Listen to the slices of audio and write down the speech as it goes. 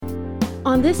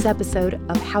On this episode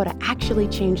of How to Actually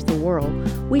Change the World,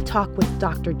 we talk with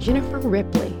Dr. Jennifer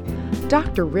Ripley.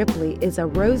 Dr. Ripley is a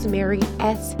Rosemary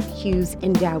S. Hughes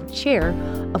Endowed Chair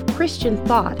of Christian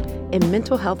Thought and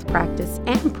Mental Health Practice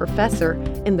and professor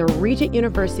in the Regent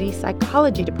University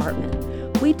Psychology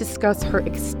Department. We discuss her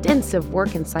extensive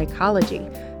work in psychology,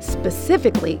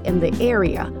 specifically in the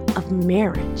area of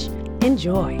marriage.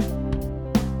 Enjoy.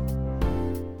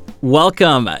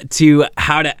 Welcome to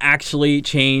How to Actually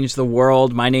Change the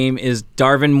World. My name is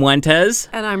Darvin Muentes.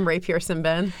 And I'm Ray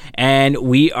Pearson-Ben. And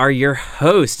we are your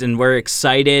hosts, and we're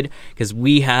excited because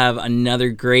we have another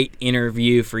great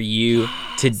interview for you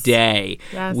today.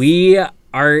 Yes.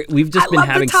 We've just been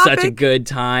having such a good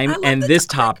time, and this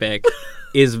topic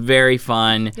is very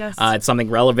fun. Yes. It's something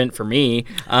relevant for me,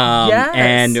 Yes.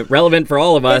 and relevant for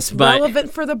all of us. It's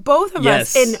relevant for the both of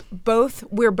Yes. us. And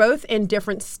we're both in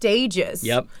different stages.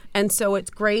 Yep. And so it's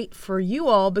great for you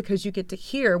all because you get to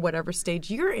hear whatever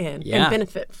stage you're in and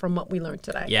benefit from what we learned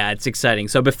today. Yeah, it's exciting.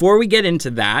 So before we get into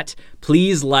that,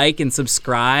 please like and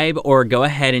subscribe, or go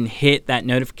ahead and hit that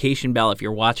notification bell if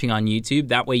you're watching on YouTube.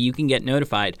 That way you can get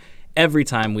notified every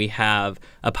time we have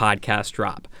a podcast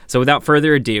drop. So without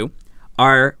further ado,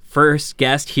 our first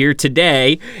guest here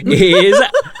today is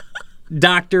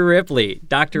Dr. Ripley.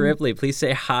 Dr. Ripley, please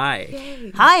say hi.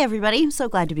 Yay. Hi, everybody. I'm so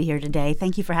glad to be here today.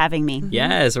 Thank you for having me.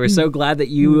 Yes, we're so glad that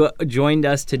you joined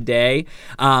us today.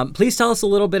 Please tell us a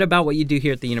little bit about what you do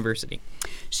here at the university.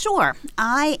 Sure.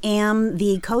 I am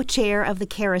the co-chair of the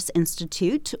Charis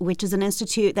Institute, which is an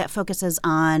institute that focuses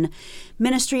on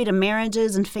ministry to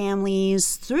marriages and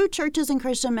families through churches and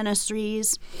Christian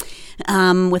ministries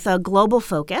with a global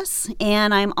focus.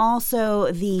 And I'm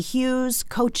also the Hughes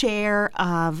co-chair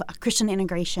of Christian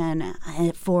integration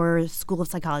for School of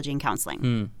Psychology and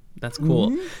Counseling. That's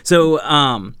cool.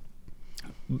 So,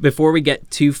 before we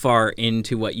get too far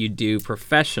into what you do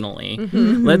professionally,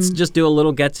 let's just do a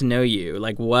little get to know you.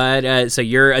 Like what? So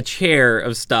you're a chair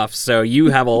of stuff. So you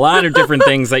have a lot of different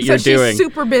things that you're doing. She's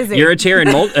super busy. You're a chair in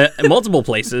multiple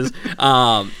places,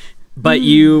 but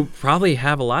you probably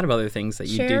have a lot of other things that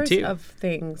you Chairs do too. of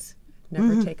things.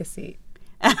 Never take a seat.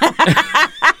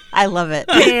 I love it.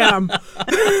 Damn.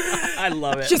 I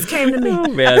love it. Just came to me. Oh,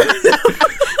 man.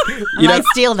 I might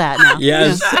steal that now.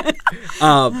 Yes.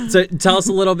 So tell us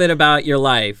a little bit about your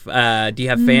life. Do you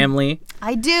have family?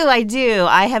 I do.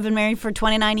 I have been married for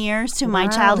 29 years to my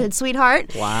childhood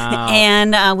sweetheart. Wow.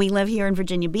 And we live here in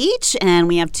Virginia Beach, and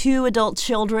we have two adult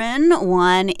children.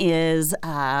 One is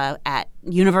at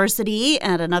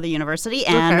another university,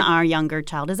 and our younger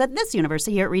child is at this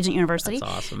university, here at Regent University.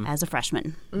 That's awesome. As a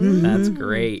freshman. That's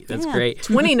great. That's great.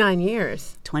 29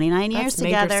 years. 29 years That's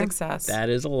together. major success. That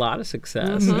is a lot of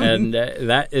success, and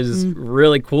that is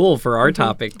really cool for our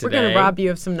topic today. We're going to rob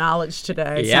you of some knowledge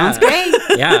today. Yeah. Sounds great.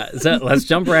 Yeah, so let's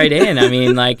jump right in. I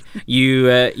mean, like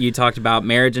you talked about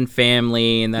marriage and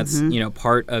family, and that's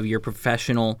part of your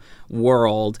professional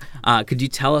world. Could you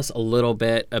tell us a little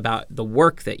bit about the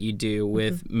work that you do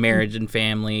with marriage and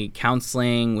family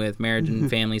counseling, with marriage and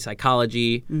family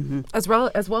psychology, As well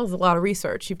as a lot of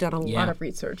research. You've done a lot of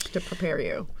research to prepare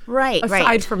you. Right,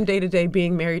 Aside from day-to-day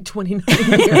being married 29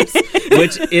 years.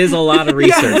 which is a lot of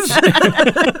research.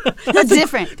 That's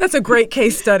different. That's a great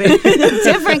case study.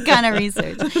 Different kind of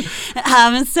research.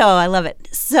 So I love it.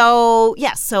 So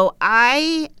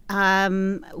I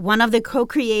one of the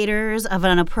co-creators of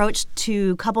an approach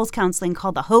to couples counseling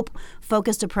called the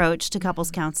Hope-Focused Approach to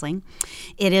Couples Counseling.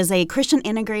 It is a Christian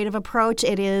integrative approach.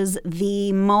 It is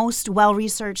the most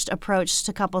well-researched approach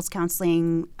to couples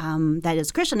counseling that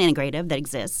is Christian integrative that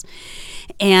exists.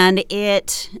 And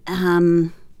it...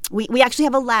 We actually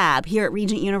have a lab here at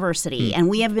Regent University, and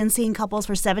we have been seeing couples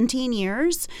for 17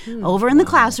 years over in the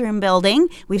classroom building.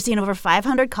 We've seen over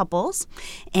 500 couples,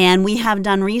 and we have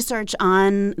done research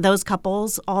on those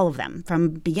couples, all of them,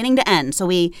 from beginning to end. So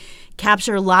we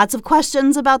capture lots of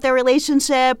questions about their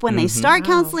relationship when they start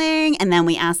counseling, and then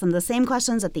we ask them the same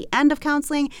questions at the end of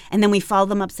counseling, and then we follow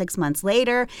them up 6 months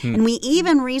later. And we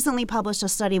even recently published a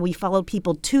study. We followed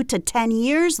people 2 to 10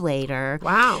 years later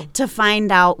to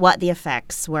find out what the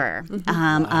effects were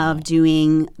of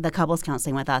doing the couples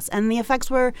counseling with us. And the effects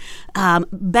were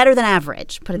better than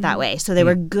average, put it that way. So they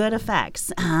were good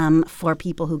effects for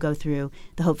people who go through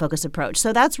the Hope-Focused approach.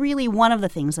 So that's really one of the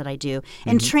things that I do,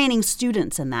 and training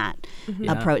students in that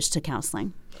approach to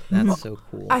counseling. That's so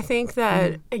cool. I think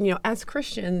that, as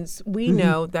Christians, we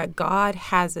know that God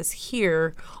has us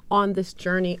here on this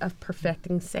journey of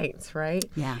perfecting saints, right?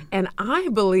 Yeah. And I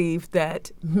believe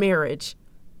that marriage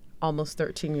almost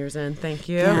 13 years in. Thank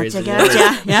you. Praise the Gotcha.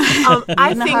 Lord. Yeah.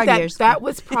 I In the think hard years. that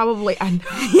was probably. I know.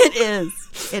 It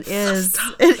is. It is.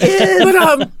 It is.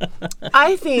 But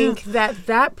I think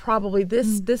that probably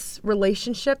this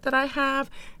relationship that I have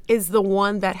is the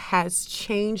one that has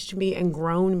changed me and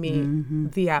grown me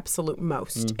the absolute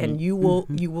most, and you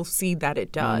will see that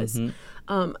it does.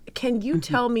 Can you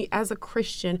tell me, as a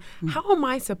Christian, how am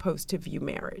I supposed to view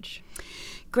marriage?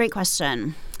 Great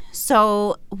question.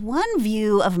 So one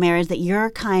view of marriage that you're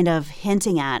kind of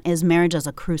hinting at is marriage as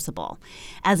a crucible,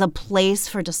 as a place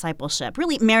for discipleship,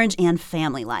 really marriage and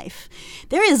family life.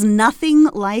 There is nothing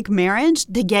like marriage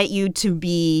to get you to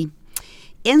be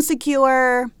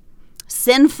insecure,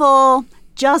 sinful,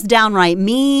 just downright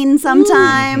mean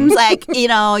sometimes. Like, you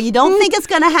don't think it's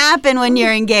going to happen when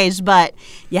you're engaged, but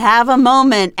you have a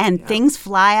moment and things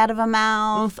fly out of a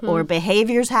mouth or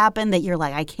behaviors happen that you're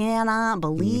like, I cannot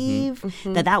believe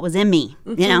that was in me,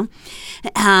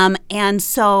 And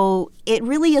so it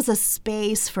really is a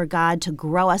space for God to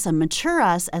grow us and mature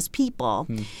us as people.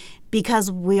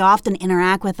 Because we often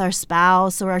interact with our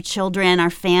spouse or our children, our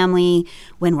family,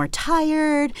 when we're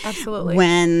tired, Absolutely.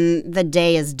 when the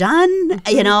day is done,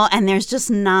 and there's just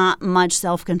not much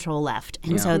self-control left.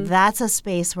 And so that's a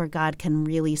space where God can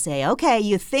really say, okay,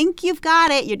 you think you've got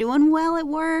it. You're doing well at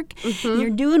work. You're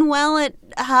doing well at,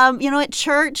 at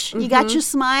church. You got your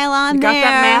smile on You there. got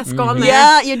that mask on there.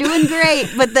 Yeah, you're doing great.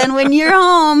 But then when you're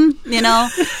home,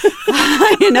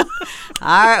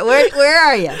 all right, where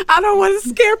are you? I don't want to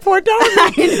scare poor Donna.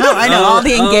 I know all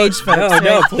the engaged folks.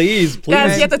 No, please.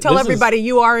 Guys, you have to tell This is- everybody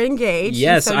you are engaged.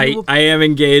 Yes, and so I you will- am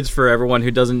engaged. For everyone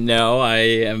who doesn't know, I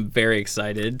am very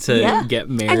excited to get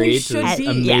married to should this be.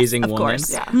 amazing Yes, of woman.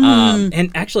 course. Yeah.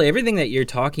 And actually, everything that you're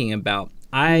talking about,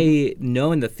 I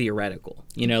know in the theoretical.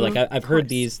 Like I've heard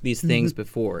these things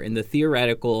before in the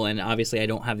theoretical, and obviously I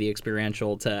don't have the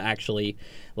experiential to actually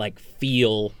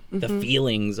feel the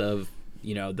feelings of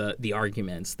the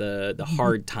arguments, the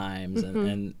hard times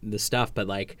and the stuff. But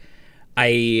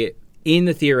in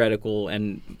the theoretical,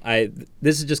 and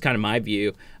this is just kind of my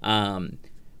view.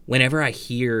 Whenever I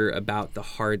hear about the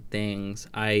hard things,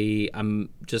 I'm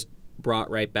just brought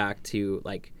right back to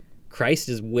Christ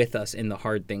is with us in the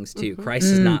hard things too. Christ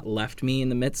has not left me in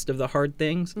the midst of the hard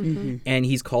things, and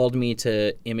He's called me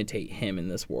to imitate Him in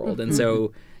this world. And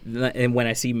so, and when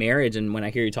I see marriage, and when I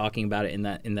hear you talking about it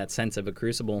in that sense of a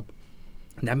crucible,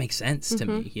 that makes sense to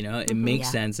me. It makes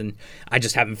sense, and I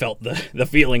just haven't felt the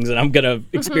feelings, and I'm gonna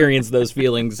experience those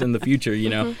feelings in the future.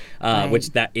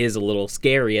 Which that is a little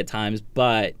scary at times,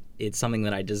 but it's something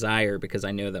that I desire because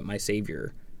I know that my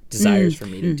Savior desires for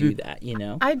me to do that,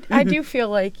 I do feel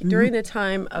like during the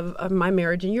time of my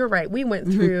marriage, and you're right, we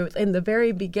went through in the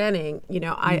very beginning,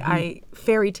 I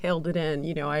fairy tailed it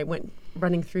in, I went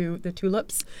running through the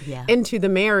tulips into the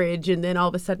marriage, and then all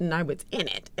of a sudden I was in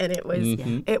it, and it was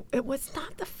it was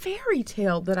not the fairy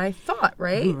tale that I thought,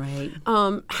 right? Right.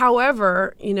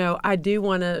 However, I do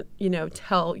want to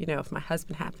tell, if my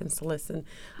husband happens to listen,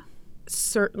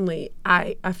 certainly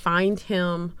I find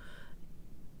him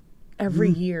every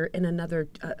year in another,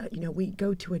 we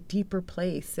go to a deeper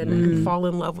place and fall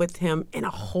in love with him in a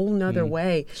whole nother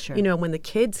way. Sure. When the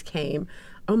kids came,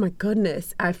 oh my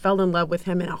goodness, I fell in love with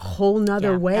him in a whole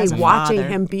nother way, as a watching father.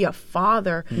 him be a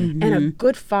father and a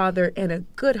good father and a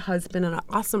good husband and an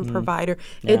awesome provider.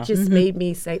 It just made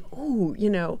me say, oh,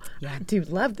 I do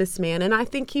love this man. And I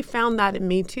think he found that in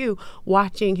me too,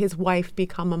 watching his wife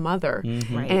become a mother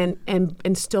Right.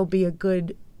 and still be a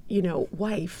good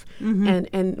wife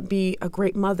and be a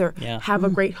great mother, have a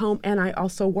great home, and I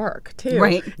also work too.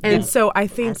 Right. And so I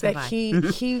think As that have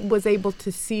I. he was able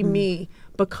to see me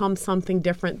become something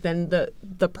different than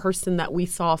the person that we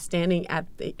saw standing at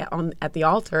the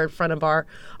altar in front of our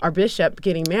bishop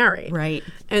getting married. Right.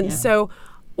 And so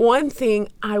one thing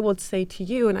I would say to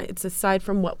you, and it's aside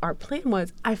from what our plan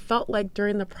was, I felt like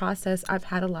during the process I've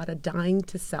had a lot of dying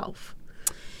to self.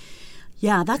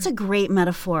 Yeah, that's a great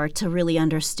metaphor to really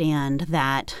understand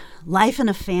that life in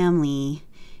a family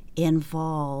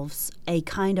involves a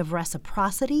kind of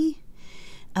reciprocity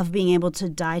of being able to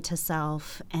die to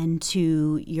self and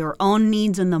to your own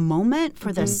needs in the moment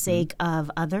for the sake of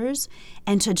others,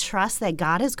 and to trust that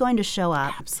God is going to show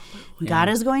up. Absolutely. God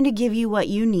is going to give you what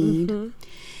you need.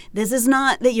 This is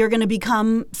not that you're going to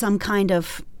become some kind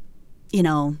of,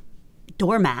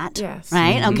 doormat. Yes.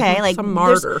 Right? Okay. Like Some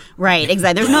martyr. Right,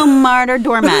 exactly. There's no martyr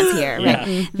doormats here. Yeah.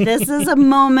 Right? This is a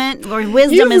moment where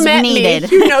wisdom is met needed.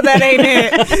 Me. You know that ain't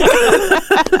it.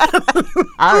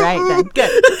 All right, then.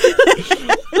 Good.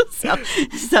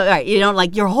 So, all right, you know,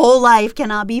 like your whole life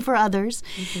cannot be for others.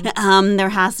 There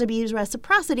has to be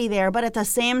reciprocity there, but at the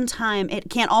same time,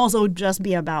 it can't also just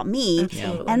be about me.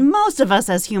 Absolutely. And most of us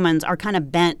as humans are kind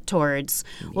of bent towards,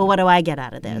 well, what do I get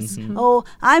out of this? Oh,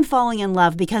 I'm falling in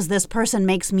love because this person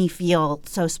makes me feel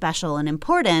so special and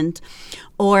important,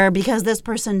 or because this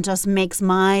person just makes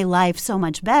my life so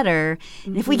much better.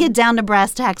 And if we get down to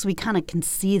brass tacks, we kind of can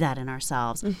see that in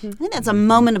ourselves. I think that's a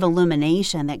moment of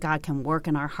illumination that God can work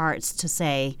in our hearts to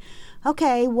say,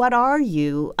 okay, what are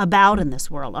you about in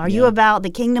this world? Are you about the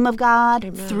kingdom of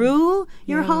God through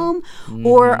your home?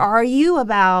 Or are you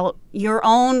about your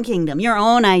own kingdom, your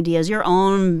own ideas, your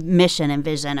own mission and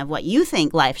vision of what you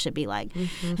think life should be like?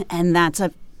 And that's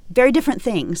a very different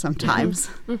thing sometimes.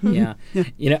 Yeah.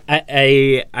 You know,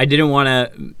 I didn't want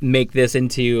to make this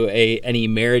into any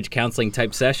marriage counseling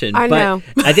type session. I know.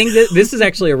 But I think that this is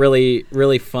actually a really,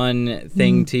 really fun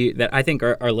thing that I think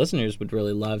our listeners would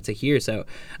really love to hear. So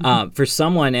for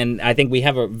someone, and I think we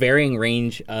have a varying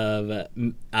range of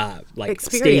like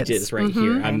Experience. stages right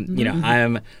here.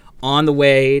 I'm on the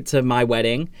way to my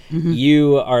wedding.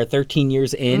 You are 13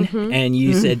 years in, and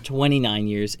you said 29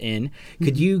 years in.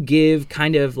 Could you give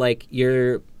kind of like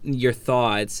your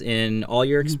thoughts in all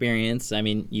your experience? I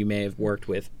mean, you may have worked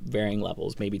with varying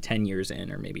levels, maybe 10 years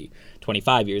in or maybe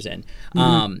 25 years in.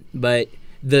 But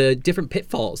the different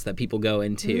pitfalls that people go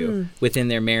into within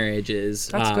their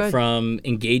marriages, from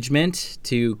engagement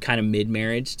to kind of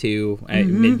mid-marriage to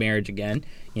mid-marriage again,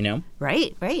 you know?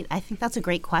 Right. I think that's a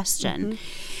great question.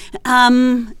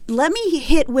 Let me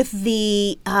hit with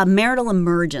the marital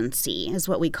emergency, is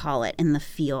what we call it in the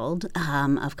field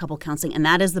of couple counseling, and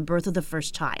that is the birth of the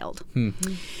first child.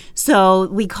 So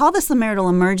we call this the marital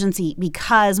emergency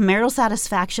because marital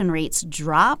satisfaction rates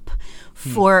drop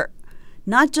for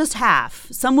not just half,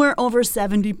 somewhere over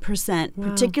 70%,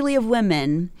 particularly of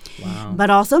women, but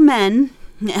also men.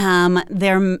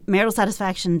 Their marital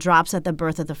satisfaction drops at the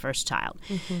birth of the first child.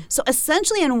 So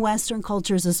essentially in Western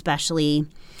cultures especially,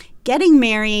 getting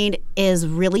married is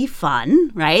really fun,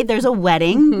 right? There's a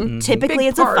wedding. Typically Big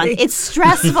it's a fun. party. It's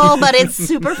stressful, but it's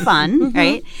super fun,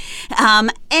 right?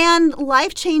 And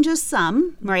life changes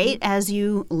some, right? As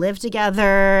you live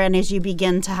together and as you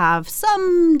begin to have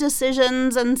some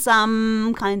decisions and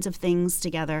some kinds of things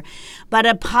together. But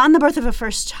upon the birth of a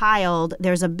first child,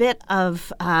 there's a bit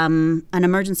of an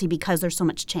emergency because there's so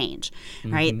much change,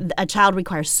 right? A child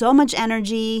requires so much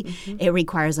energy. It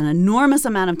requires an enormous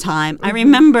amount of time. I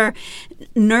remember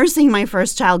nursing my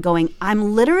first child going,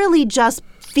 I'm literally just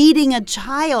feeding a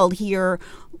child here.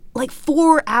 Like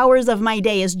 4 hours of my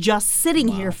day is just sitting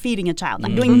here feeding a child.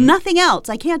 I'm doing nothing else.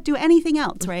 I can't do anything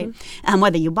else, right?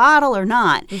 Whether you bottle or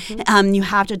not, you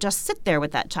have to just sit there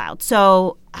with that child.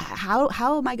 So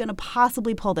how am I going to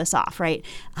possibly pull this off, right?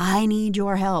 I need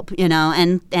your help, you know,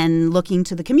 and looking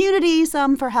to the community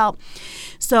some for help.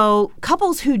 So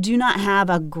couples who do not have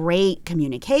a great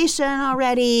communication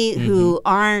already, who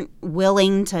aren't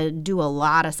willing to do a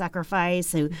lot of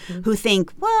sacrifice, who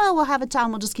think, well, we'll have a child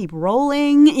and we'll just keep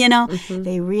rolling, you know,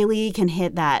 they really can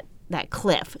hit that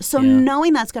cliff. So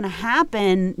knowing that's going to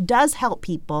happen does help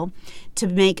people to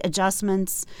make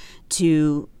adjustments,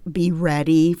 to be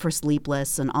ready for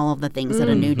sleepless and all of the things that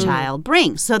a new child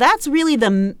brings. So that's really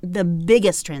the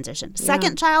biggest transition.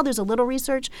 Second child, there's a little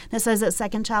research that says that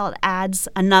second child adds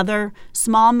another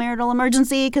small marital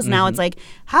emergency because now it's like,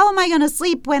 how am I going to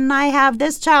sleep when I have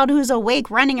this child who's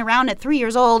awake running around at 3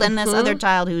 years old and this other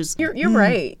child who's... You're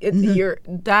right. It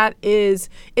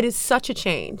is such a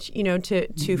change, you know,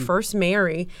 to first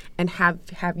marry and have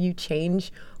you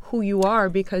change who you are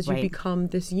because you become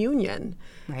this union.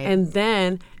 Right. And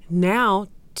then now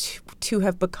two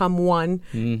have become one.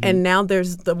 And now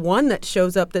there's the one that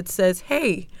shows up that says,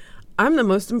 hey, I'm the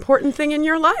most important thing in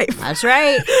your life. That's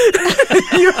right.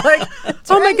 You're like,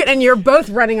 oh my God. And you're both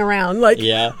running around like,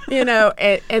 Yeah. you know,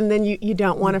 and then you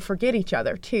don't want to forget each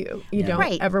other too. You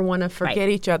don't ever want to forget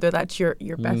each other. That's your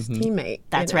best teammate.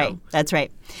 That's you know? right. That's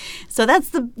right. So that's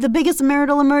the biggest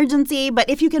marital emergency. But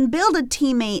if you can build a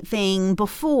teammate thing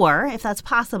before, if that's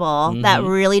possible, that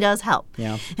really does help.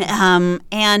 Yeah.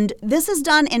 And this is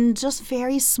done in just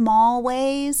very small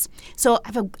ways. So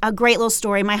I have a great little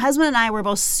story. My husband and I were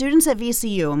both students at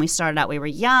VCU when we started out. We were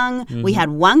young. We had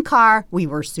one car. We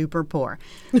were super poor.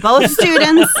 Both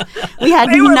students. We had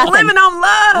We were nothing. living on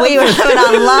love. We were living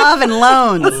on love and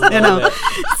loans, you know.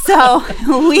 So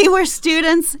we were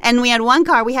students, and we had one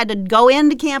car. We had to go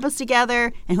into campus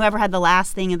together, and whoever had the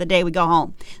last thing of the day would go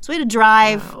home. So we had to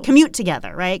drive, commute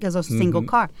together, right, because it was a single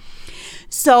car.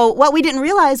 So what we didn't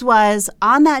realize was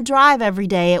on that drive every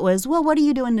day, it was, well, what are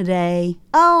you doing today?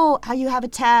 Oh, how you have a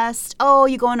test? Oh,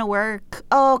 you going to work?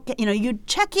 Oh, you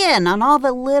check in on all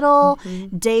the little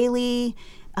daily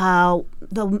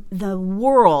the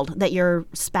world that your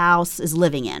spouse is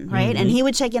living in, right? And he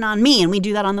would check in on me, and we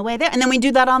do that on the way there. And then we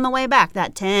do that on the way back,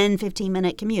 that 10,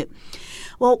 15-minute commute.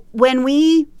 Well, when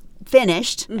we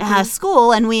finished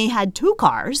school and we had 2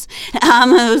 cars,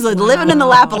 it was like living in the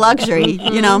lap of luxury.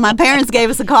 My parents gave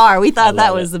us a car. We thought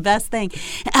that was the best thing.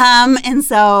 And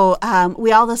so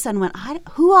we all of a sudden went,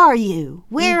 who are you?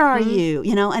 Where are you?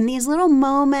 And these little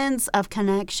moments of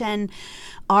connection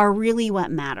are really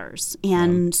what matters.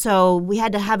 And so we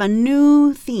had to have a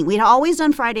new theme. We'd always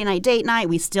done Friday night date night.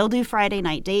 We still do Friday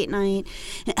night date night.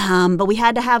 But we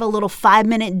had to have a little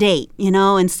 5-minute date,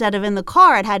 instead of in the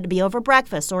car, it had to be over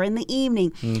breakfast or in the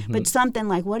evening. But something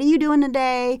like, what are you doing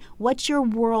today? What's your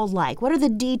world like? What are the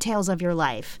details of your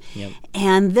life?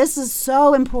 And this is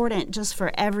so important just for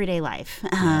everyday life.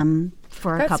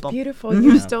 For a couple. That's beautiful.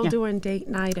 You're still doing date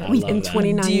night in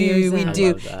 29 years. We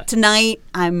do. Tonight,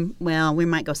 we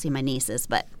might go see my nieces,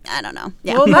 but I don't know.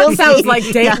 Yeah. Well, that sounds like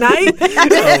date night.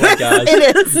 Oh my gosh.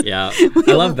 It is. Yeah.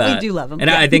 I love that. We do love them. And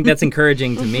I think that's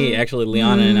encouraging to me. Actually,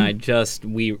 Liana and I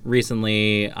we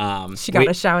recently she got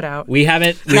a shout out. We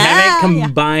haven't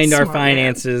combined our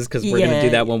finances because we're going to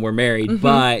do that when we're married,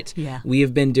 but we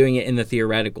have been doing it in the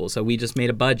theoretical. So we just made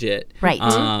a budget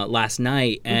last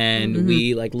night, and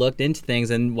we looked into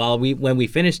things, and when we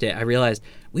finished it, I realized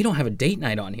we don't have a date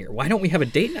night on here. Why don't we have a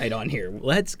date night on here?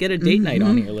 Let's get a date night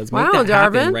on here. Let's make that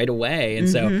happen right away. And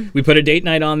so we put a date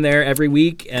night on there every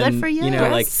week. And, good for you.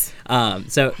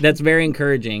 So that's very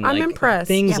encouraging. I'm impressed.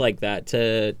 Things like that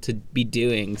to be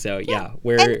doing. So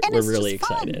we're really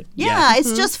excited. Yeah,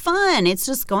 it's just fun. It's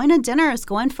just going to dinner. It's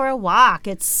going for a walk.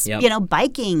 It's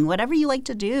biking, whatever you like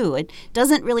to do. It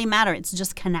doesn't really matter. It's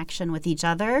just connection with each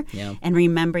other and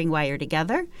remembering why you're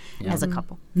together as a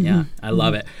couple. Yeah, I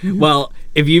love it. Well,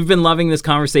 if you've been loving this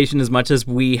conversation as much as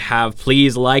we have,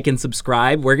 please like and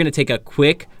subscribe. We're going to take a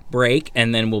quick break,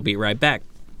 and then we'll be right back.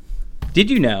 Did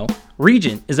you know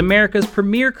Regent is America's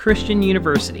premier Christian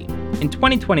university? In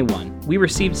 2021, we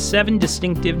received 7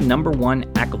 distinctive #1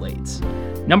 accolades.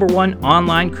 #1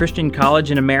 online Christian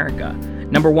college in America.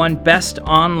 #1 best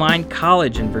online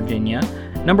college in Virginia.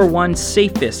 #1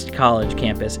 safest college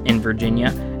campus in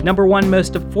Virginia. #1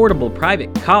 most affordable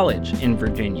private college in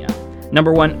Virginia.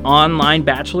 #1 online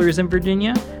bachelor's in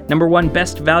Virginia. #1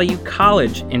 best value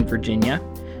college in Virginia.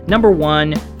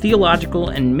 #1 theological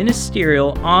and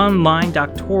ministerial online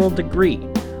doctoral degree.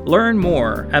 Learn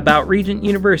more about Regent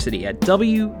University at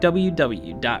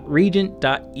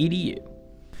www.regent.edu.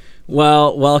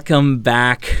 Well, welcome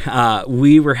back.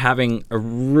 We were having a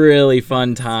really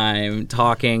fun time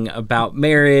talking about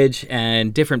marriage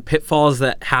and different pitfalls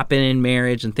that happen in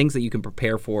marriage and things that you can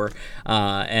prepare for.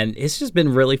 And it's just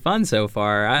been really fun so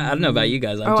far. I don't know about you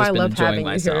guys. I've just been enjoying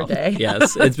myself. You here today.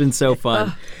 Yes, it's been so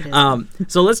fun.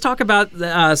 So let's talk about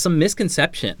some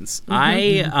misconceptions.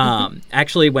 I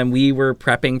actually, when we were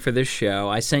prepping for this show,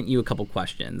 I sent you a couple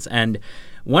questions. And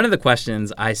one of the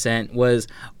questions I sent was,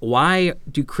 why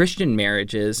do Christian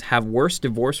marriages have worse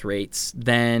divorce rates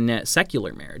than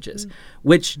secular marriages?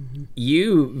 Which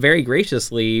you very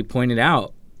graciously pointed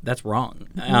out, that's wrong.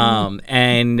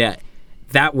 And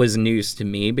that was news to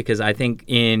me, because I think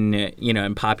in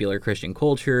popular Christian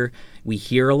culture, we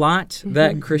hear a lot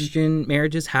that Christian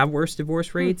marriages have worse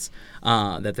divorce rates,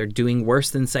 that they're doing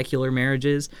worse than secular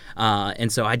marriages.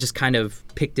 And so I just kind of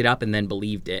picked it up and then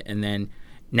believed it. And then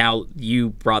now you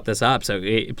brought this up, so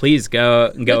please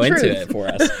go into it for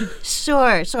us.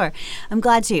 Sure. I'm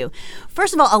glad to.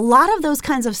 First of all, a lot of those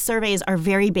kinds of surveys are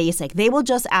very basic. They will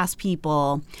just ask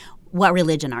people, what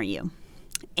religion are you?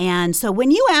 And so when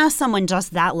you ask someone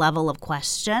just that level of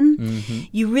question,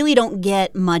 you really don't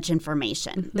get much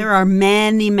information. There are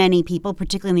many, many people,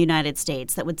 particularly in the United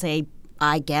States, that would say,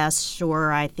 I guess,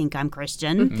 sure, I think I'm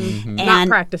Christian. And not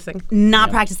practicing. Not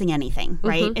practicing anything,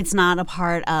 right? It's not a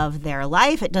part of their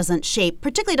life. It doesn't shape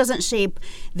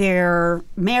their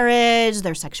marriage,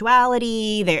 their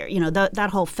sexuality, their,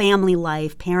 that whole family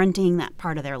life, parenting, that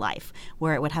part of their life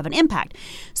where it would have an impact.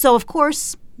 So, of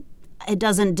course, it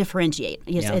doesn't differentiate.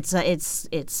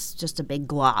 It's just a big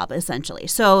glob, essentially.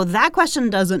 So that question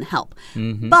doesn't help.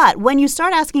 But when you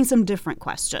start asking some different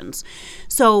questions,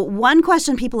 so one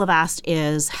question people have asked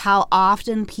is how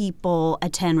often people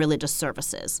attend religious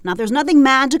services. Now, there's nothing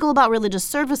magical about religious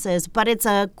services, but it's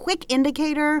a quick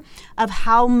indicator of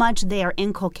how much they are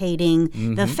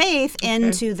inculcating the faith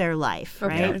into their life,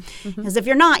 right? Because if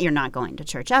you're not going to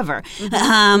church ever.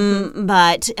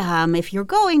 But if you're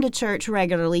going to church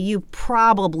regularly, you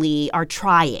probably are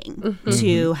trying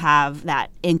to have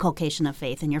that inculcation of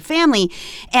faith in your family.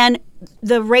 And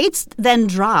the rates then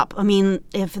drop. I mean,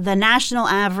 if the national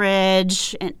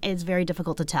average, and it's very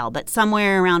difficult to tell, but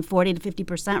somewhere around 40 to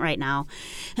 50% right now,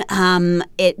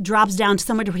 it drops down to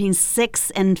somewhere between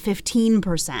 6 and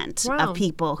 15% of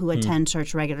people who attend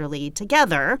church regularly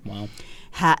together.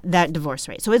 That divorce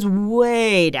rate. So it's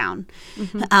way down.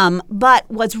 But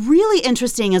what's really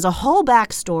interesting is a whole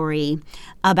backstory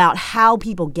about how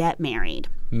people get married.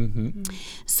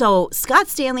 So Scott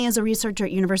Stanley is a researcher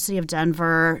at University of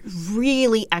Denver,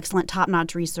 really excellent,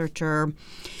 top-notch researcher.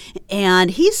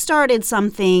 And he started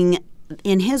something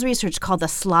in his research called the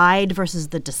slide versus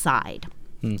the decide.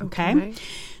 Okay?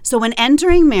 So when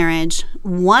entering marriage,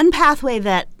 one pathway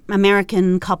that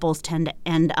American couples tend to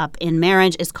end up in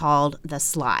marriage is called the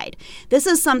slide. This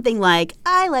is something like,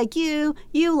 I like you,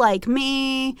 you like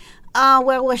me.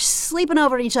 Well, we're sleeping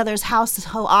over at each other's house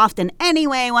so often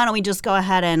anyway. Why don't we just go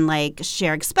ahead and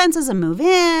share expenses and move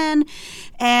in?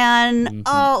 And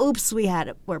oops,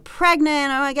 we're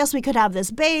pregnant. Oh, I guess we could have this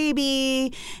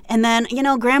baby. And then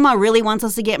Grandma really wants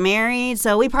us to get married,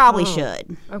 so we probably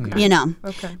should.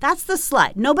 Okay. That's the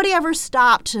slide. Nobody ever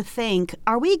stopped to think: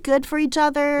 are we good for each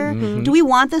other? Do we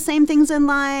want the same things in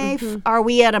life? Are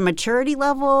we at a maturity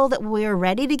level that we're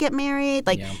ready to get married?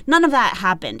 None of that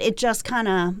happened. It just kind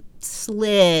of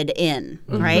slid in,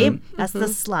 right? That's the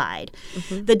slide.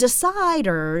 The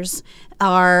deciders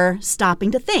are stopping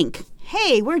to think.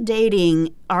 Hey, we're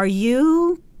dating. Are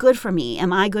you good for me?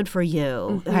 Am I good for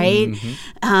you? Right?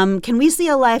 Can we see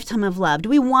a lifetime of love? Do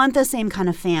we want the same kind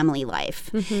of family life?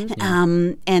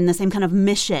 And the same kind of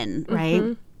mission,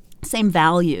 right? Same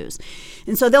values.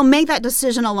 And so they'll make that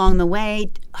decision along the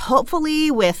way, hopefully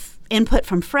with input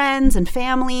from friends and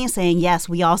family saying, yes,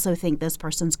 we also think this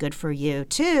person's good for you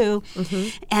too.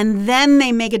 And then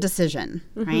they make a decision,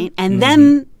 right? And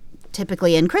then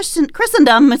typically in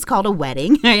Christendom, it's called a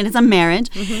wedding, right? It's a marriage.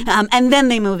 And then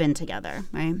they move in together,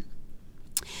 right?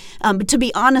 But to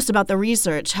be honest about the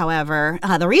research, however,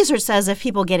 the research says if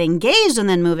people get engaged and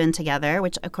then move in together,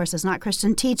 which of course is not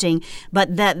Christian teaching,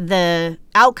 but that the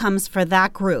outcomes for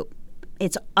that group,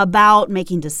 it's about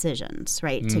making decisions,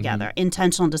 right, together,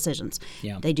 intentional decisions.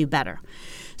 They do better.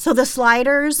 So the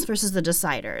sliders versus the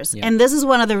deciders. And this is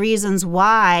one of the reasons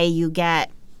why you get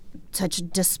such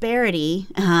disparity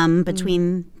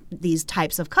between these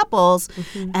types of couples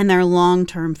and their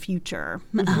long-term future.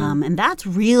 And that's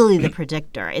really the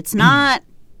predictor. It's not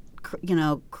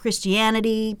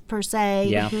Christianity per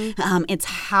se. It's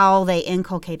how they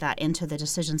inculcate that into the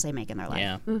decisions they make in their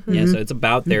life. So it's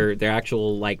about their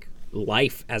actual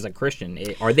life as a Christian.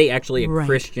 Are they actually a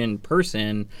Christian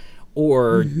person,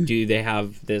 or do they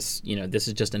have this, this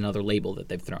is just another label that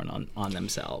they've thrown on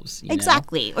themselves?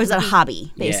 Exactly. Or is it a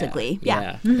hobby, basically?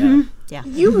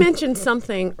 You mentioned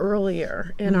something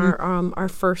earlier in our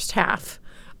first half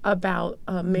about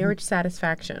marriage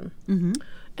satisfaction.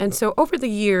 And so over the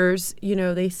years,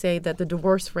 they say that the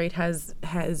divorce rate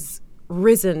has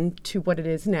risen to what it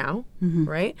is now,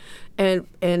 right?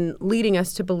 And leading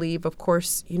us to believe, of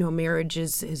course, marriage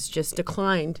has just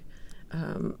declined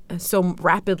so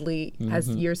rapidly as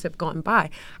years have gone by.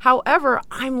 However,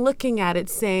 I'm looking at it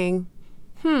saying,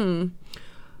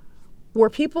 were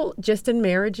people just in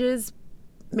marriages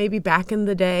maybe back in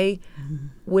the day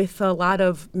with a lot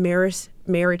of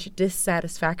marriage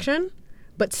dissatisfaction,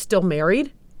 but still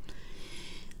married?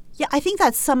 Yeah, I think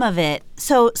that's some of it.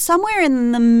 So somewhere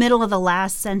in the middle of the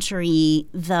last century,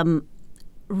 the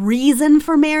reason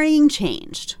for marrying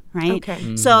changed, right?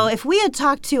 Okay. So if we had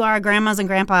talked to our grandmas and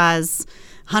grandpas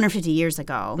 150 years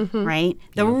ago, right,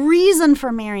 the reason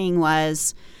for marrying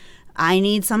was, I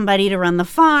need somebody to run the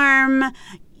farm.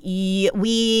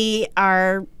 We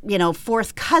are,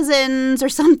 fourth cousins or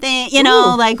something,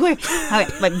 we're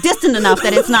but distant enough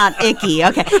that it's not icky.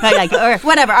 Okay. Or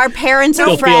whatever. Our parents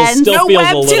are friends. Still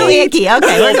feels a little icky.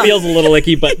 Okay. Still feels a little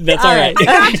icky, but that's all right.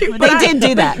 They did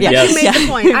do that. Yeah. You made the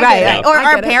point. Right. Or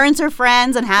our parents are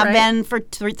friends and have been for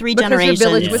three generations. Because your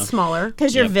village was smaller.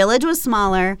 Because your village was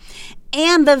smaller.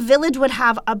 And the village would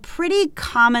have a pretty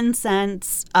common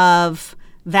sense of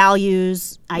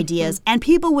values, ideas, and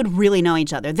people would really know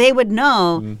each other. They would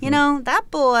know, you know, that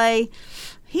boy,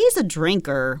 he's a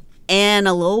drinker and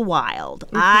a little wild.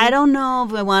 I don't know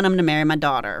if I want him to marry my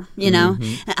daughter, you know,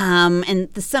 and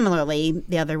similarly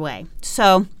the other way.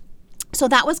 So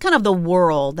that was kind of the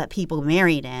world that people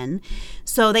married in.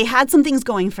 So they had some things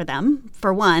going for them.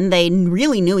 For one, they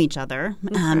really knew each other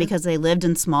because they lived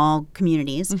in small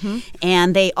communities.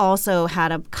 And they also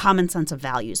had a common sense of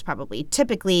values, probably.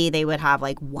 Typically, they would have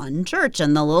like one church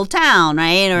in the little town,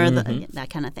 right? Or that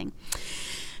kind of thing.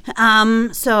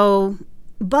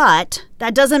 But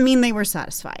that doesn't mean they were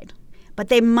satisfied. But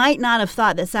they might not have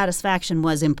thought that satisfaction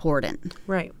was important.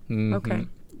 Right. Okay.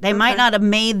 They might not have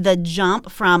made the jump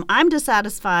from, I'm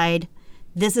dissatisfied,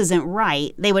 this isn't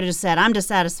right. They would have just said, I'm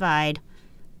dissatisfied,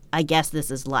 I guess this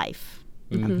is life.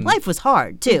 Life was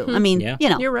hard, too. I mean, you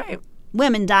know. You're right.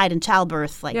 Women died in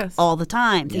childbirth, all the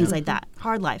time, things like that.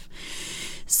 Hard life.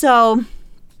 So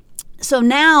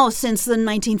now, since the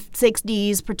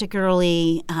 1960s,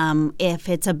 particularly, if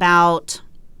it's about,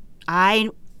 I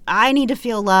need to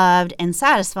feel loved and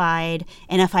satisfied,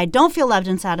 and if I don't feel loved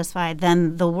and satisfied,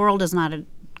 then the world is not a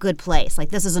good place. Like,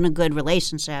 this isn't a good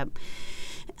relationship.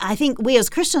 I think we as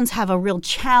Christians have a real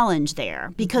challenge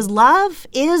there because love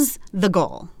is the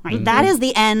goal, right? That is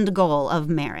the end goal of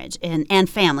marriage and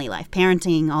family life,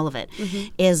 parenting, all of it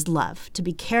is love. To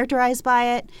be characterized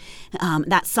by it,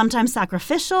 that's sometimes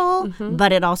sacrificial,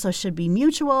 but it also should be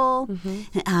mutual.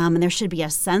 And there should be a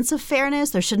sense of fairness.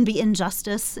 There shouldn't be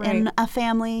injustice in a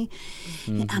family.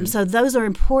 So those are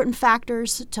important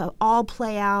factors to all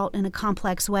play out in a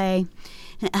complex way.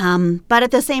 But at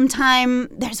the same time,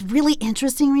 there's really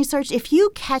interesting research. If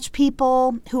you catch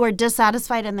people who are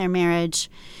dissatisfied in their marriage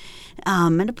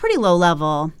at a pretty low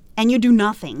level, and you do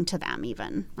nothing to them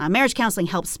even, marriage counseling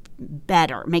helps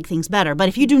make things better. But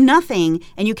if you do nothing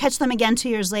and you catch them again 2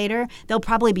 years later, they'll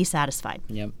probably be satisfied.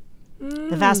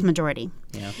 The vast majority.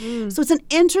 So it's an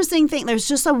interesting thing. There's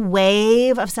just a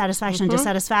wave of satisfaction and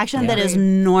dissatisfaction that is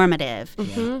normative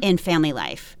in family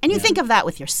life. And you think of that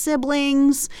with your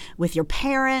siblings, with your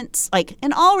parents. Like,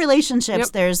 in all relationships,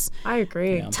 there's I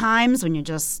agree. times when you're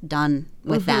just done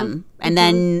with them. And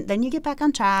then you get back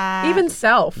on track. Even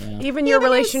self. Even your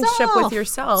relationship yourself. with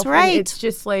yourself. That's right. And it's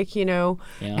just like, you know,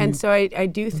 and so I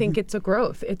do think it's a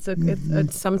growth. It's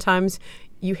sometimes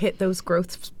you hit those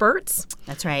growth spurts.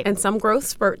 That's right. And some growth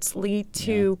spurts lead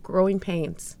to growing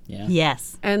pains.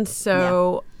 Yes. And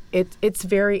so it's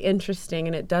very interesting.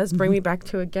 And it does bring me back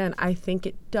to, again, I think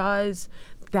it does,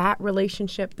 that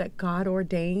relationship that God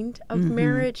ordained of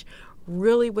marriage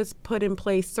really was put in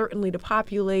place, certainly to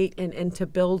populate and to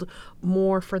build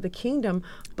more for the kingdom,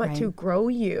 but to grow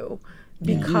you.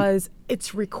 Because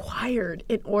it's required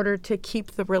in order to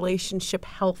keep the relationship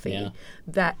healthy,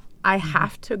 that I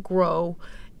have to grow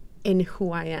in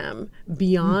who I am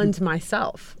beyond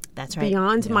myself. That's right.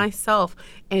 Beyond myself,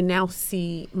 and now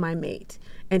see my mate.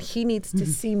 And he needs to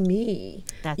see me.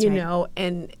 That's you right. know,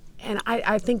 and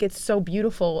I think it's so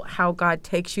beautiful how God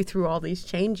takes you through all these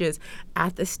changes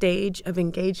at the stage of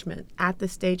engagement, at the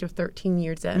stage of 13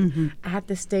 years in, at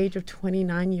the stage of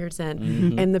 29 years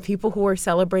in, and the people who are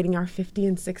celebrating our 50th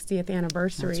and 60th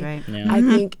anniversary. That's right. I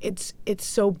think it's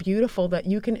so beautiful that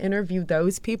you can interview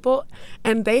those people,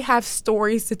 and they have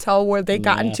stories to tell where they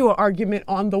got into an argument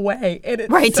on the way. And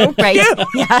it's so cute.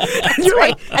 Yeah, that's You're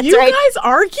right. like, you guys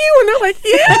argue? And they're like,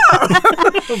 yeah.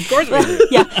 Of course we do.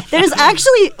 Yeah, there's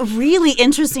actually really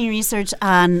interesting research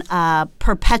on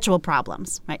perpetual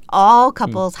problems, right? All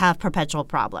couples have perpetual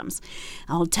problems.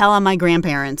 I'll tell on my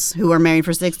grandparents who were married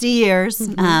for 60 years,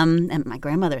 and my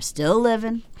grandmother's still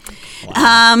living.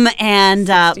 Wow.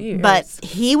 But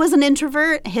he was an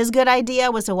introvert. His good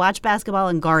idea was to watch basketball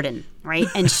and garden, right?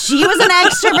 And she was an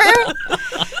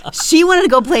extrovert. She wanted to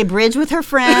go play bridge with her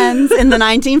friends in the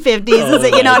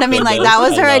 1950s. You know what I mean? Like, that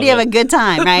was her idea of a good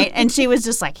time, right? And she was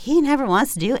just like, he never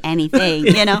wants to do anything,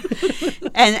 you know?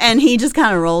 And he just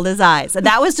kind of rolled his eyes.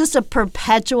 That was just a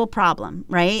perpetual problem,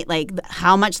 right? Like,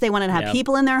 how much they wanted to have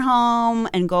people in their home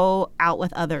and go out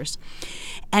with others.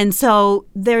 And so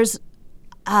there's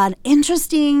an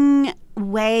interesting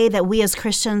way that we as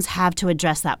Christians have to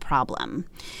address that problem.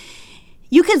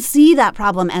 You could see that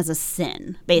problem as a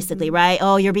sin, basically, right?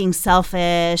 Oh, you're being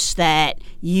selfish, that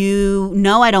you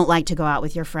know I don't like to go out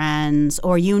with your friends,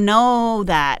 or you know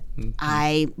that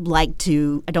I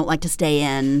don't like to stay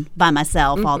in by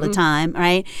myself all the time,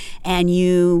 right? And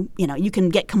you can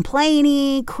get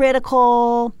complainy,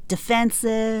 critical,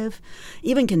 defensive,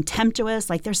 even contemptuous,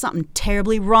 like there's something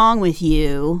terribly wrong with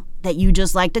you that you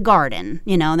just like to garden,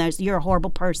 you're a horrible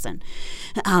person.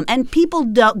 And people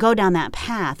don't go down that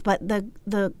path. But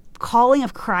the calling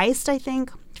of Christ, I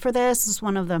think, for this. This is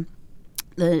one of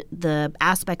the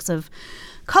aspects of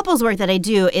couples work that I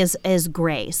do is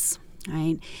grace.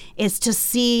 Right? It's to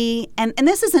see, and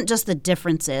this isn't just the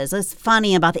differences. It's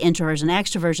funny about the introversion,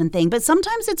 extroversion thing, but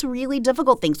sometimes it's really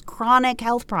difficult things, chronic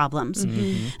health problems,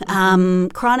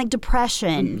 chronic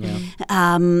depression,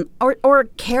 or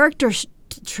character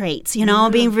traits,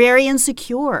 being very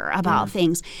insecure about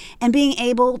things, and being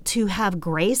able to have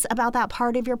grace about that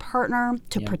part of your partner,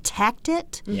 to protect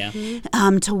it,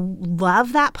 to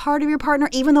love that part of your partner,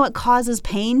 even though it causes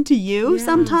pain to you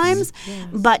sometimes,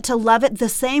 but to love it the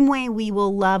same way we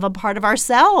will love a part of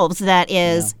ourselves that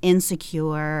is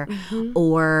insecure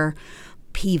or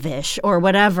peevish or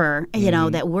whatever,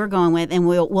 that we're going with, and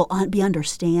we'll be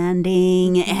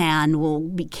understanding and we'll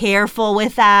be careful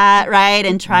with that, right?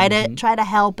 And try to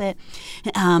help it.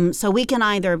 So we can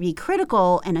either be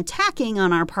critical and attacking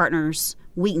on our partner's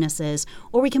weaknesses,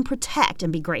 or we can protect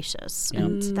and be gracious.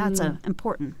 And that's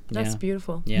important. That's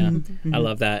beautiful. Yeah. I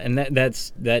love that. And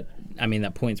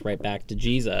that points right back to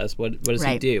Jesus. What does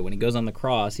he do? When he goes on the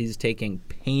cross, he's taking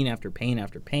pain after pain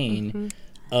after pain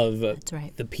of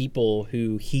the people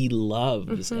who he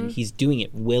loves, and he's doing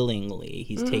it willingly.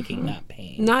 He's taking that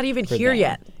pain. Not even here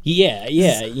yet. Yeah,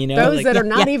 those that are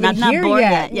not even here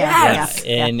yet. Yes.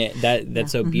 And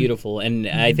that's so beautiful. And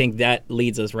I think that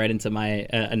leads us right into my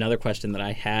another question that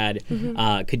I had.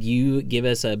 Could you give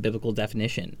us a biblical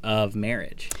definition of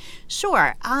marriage?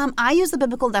 Sure. I use the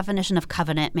biblical definition of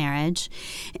covenant marriage.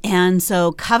 And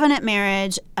so covenant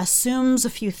marriage assumes a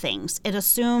few things. It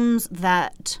assumes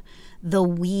that the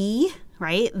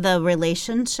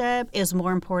relationship is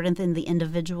more important than the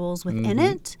individuals within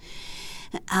it.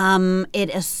 It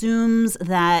assumes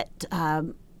that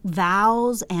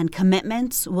vows and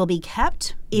commitments will be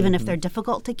kept, even if they're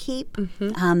difficult to keep.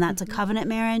 That's a covenant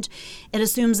marriage. It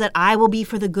assumes that I will be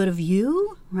for the good of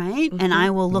you, right? And I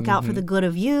will look out for the good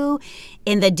of you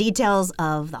in the details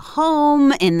of the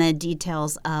home, in the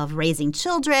details of raising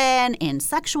children, in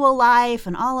sexual life,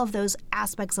 and all of those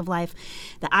aspects of life,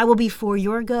 that I will be for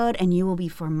your good and you will be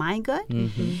for my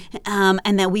good.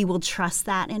 And that we will trust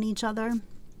that in each other.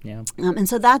 Yeah. And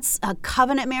so that's a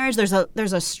covenant marriage. There's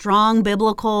a strong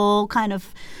biblical kind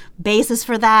of basis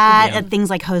for that.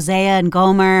 Things like Hosea and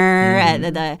Gomer,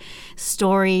 the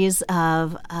stories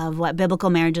of what biblical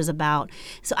marriage is about.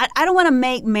 So I don't want to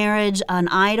make marriage an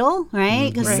idol,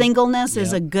 right? Because singleness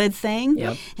is a good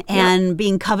thing, and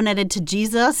being covenanted to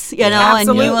Jesus, and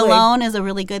you alone is a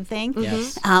really good thing.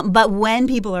 But when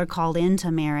people are called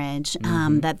into marriage,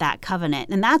 that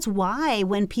covenant, and that's why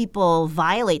when people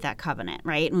violate that covenant,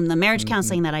 right? When the marriage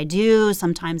counseling that I do,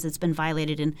 sometimes it's been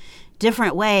violated in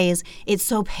different ways. It's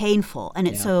so painful and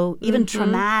it's so even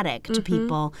traumatic to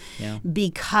people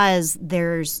because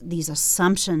there's these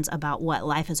assumptions about what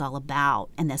life is all about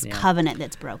and this covenant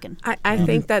that's broken. I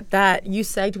think that you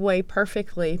segue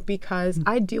perfectly, because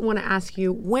I do want to ask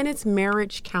you, when is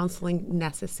marriage counseling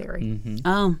necessary?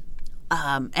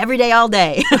 Every day, all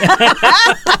day.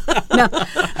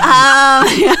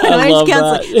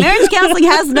 Marriage counseling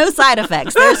has no side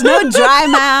effects. There's no dry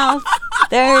mouth.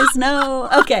 There's no,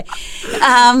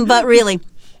 but really,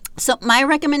 so my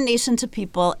recommendation to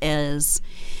people is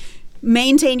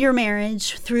maintain your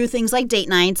marriage through things like date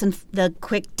nights and the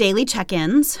quick daily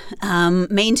check-ins.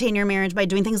 Maintain your marriage by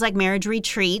doing things like marriage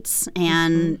retreats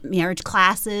and marriage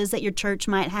classes that your church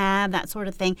might have, that sort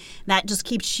of thing. That just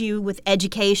keeps you with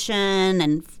education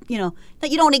and, that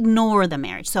you don't ignore the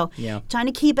marriage. So trying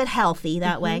to keep it healthy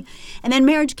that way. And then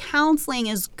marriage counseling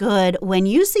is good when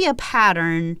you see a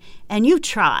pattern and you've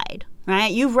tried.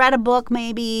 Right? You've read a book,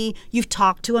 maybe you've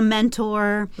talked to a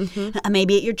mentor,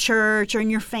 maybe at your church or in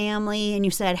your family, and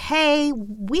you said, hey,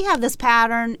 we have this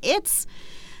pattern.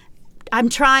 I'm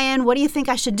trying. What do you think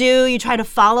I should do? You try to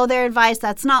follow their advice.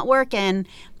 That's not working.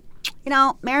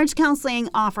 Marriage counseling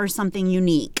offers something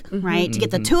unique, right? To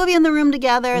get the two of you in the room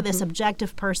together, this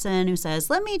objective person who says,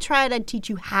 let me try to teach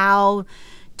you how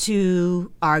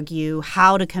to argue,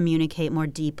 how to communicate more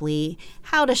deeply,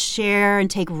 how to share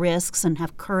and take risks and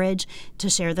have courage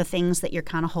to share the things that you're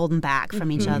kind of holding back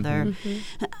from each other,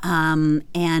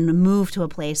 and move to a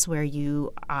place where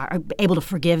you are able to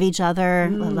forgive each other. A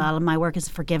lot of my work is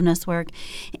forgiveness work,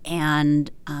 and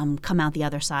come out the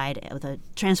other side with a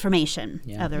transformation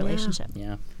of the relationship.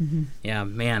 Yeah,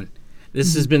 man.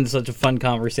 This has been such a fun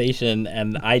conversation,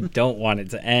 and I don't want it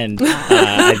to end.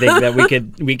 I think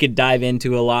that we could dive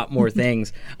into a lot more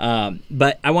things.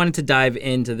 But I wanted to dive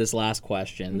into this last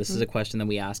question. This is a question that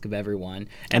we ask of everyone,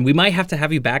 and we might have to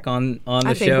have you back on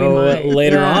the show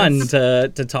later on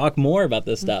to talk more about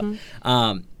this stuff.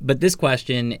 But this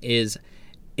question is,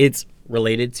 it's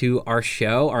related to our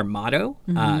show, our motto,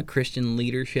 Christian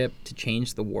Leadership to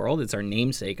Change the World. It's our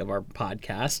namesake of our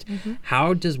podcast.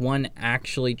 How does one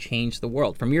actually change the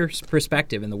world? From your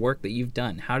perspective and the work that you've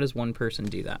done, how does one person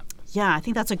do that? Yeah, I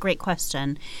think that's a great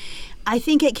question. I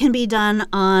think it can be done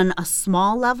on a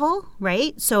small level,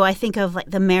 right? So I think of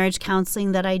like the marriage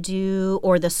counseling that I do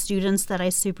or the students that I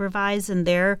supervise and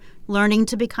they're learning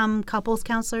to become couples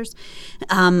counselors.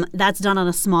 That's done on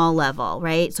a small level,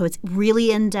 right? So it's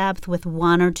really in depth with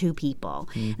one or two people.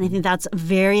 And I think that's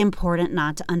very important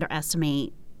not to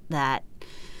underestimate that.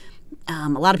 A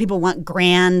lot of people want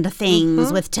grand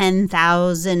things with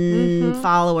 10,000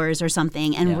 followers or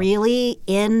something, and really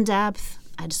in-depth.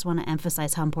 I just want to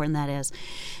emphasize how important that is.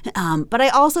 But I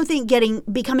also think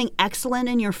becoming excellent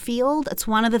in your field, it's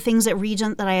one of the things at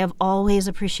Regent that I have always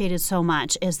appreciated so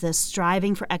much is this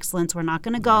striving for excellence. We're not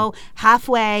going to go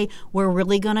halfway. We're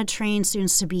really going to train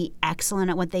students to be excellent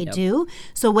at what they do.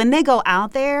 So when they go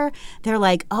out there, they're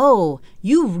like, oh,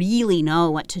 you really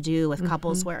know what to do with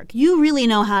couples work. You really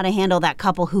know how to handle that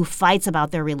couple who fights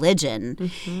about their religion.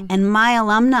 And my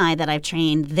alumni that I've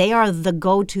trained, they are the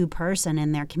go-to person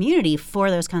in their community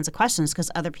for those kinds of questions because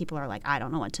other people are like, I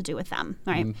don't know what to do with them,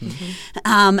 right?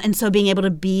 And so being able to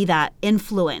be that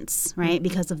influence, right,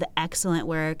 because of the excellent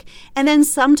work. And then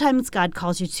sometimes God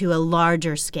calls you to a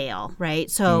larger scale,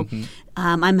 right? So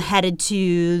I'm headed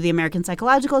to the American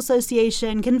Psychological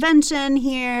Association convention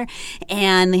here,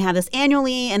 and they have this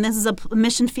annually, and this is a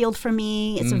mission field for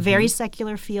me. It's a very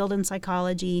secular field in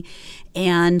psychology.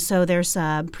 And so there's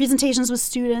presentations with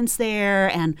students there,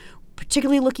 and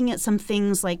particularly looking at some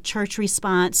things like church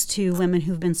response to women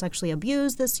who've been sexually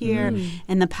abused this year.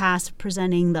 In the past,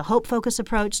 presenting the hope-focused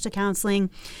approach to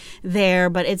counseling there.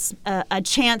 But it's a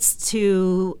chance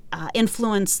to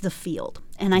influence the field.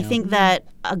 And I think that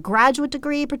a graduate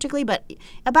degree particularly, but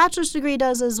a bachelor's degree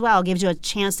does as well, gives you a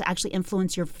chance to actually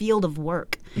influence your field of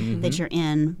work that you're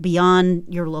in beyond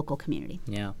your local community.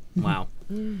 Yeah. Wow.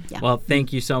 Well,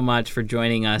 thank you so much for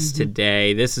joining us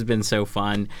today. This has been so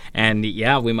fun. And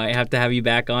yeah, we might have to have you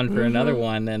back on for another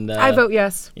one. And I vote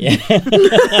yes. Yeah.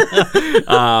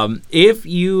 If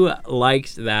you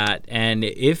liked that, and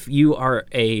if you are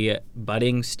a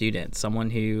budding student, someone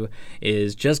who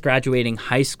is just graduating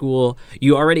high school,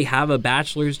 you already have a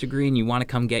bachelor's degree and you want to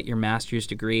come get your master's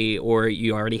degree, or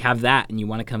you already have that and you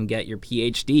want to come get your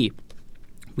PhD,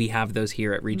 we have those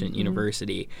here at Regent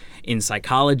University. In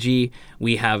psychology,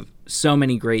 we have so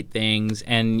many great things,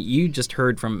 and you just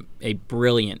heard from a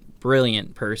brilliant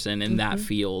person in that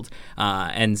field.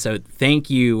 And so thank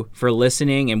you for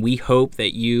listening, and we hope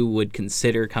that you would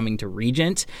consider coming to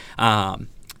Regent.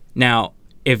 Now,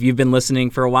 if you've been listening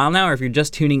for a while now, or if you're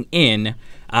just tuning in,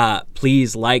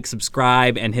 please like,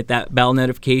 subscribe, and hit that bell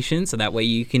notification so that way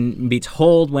you can be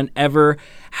told whenever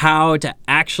How to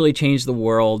Actually Change the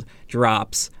World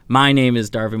drops. My name is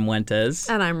Darvin Wentes.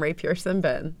 And I'm Ray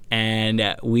Pearson-Ben.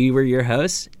 And we were your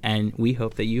hosts, and we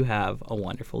hope that you have a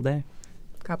wonderful day.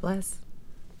 God bless.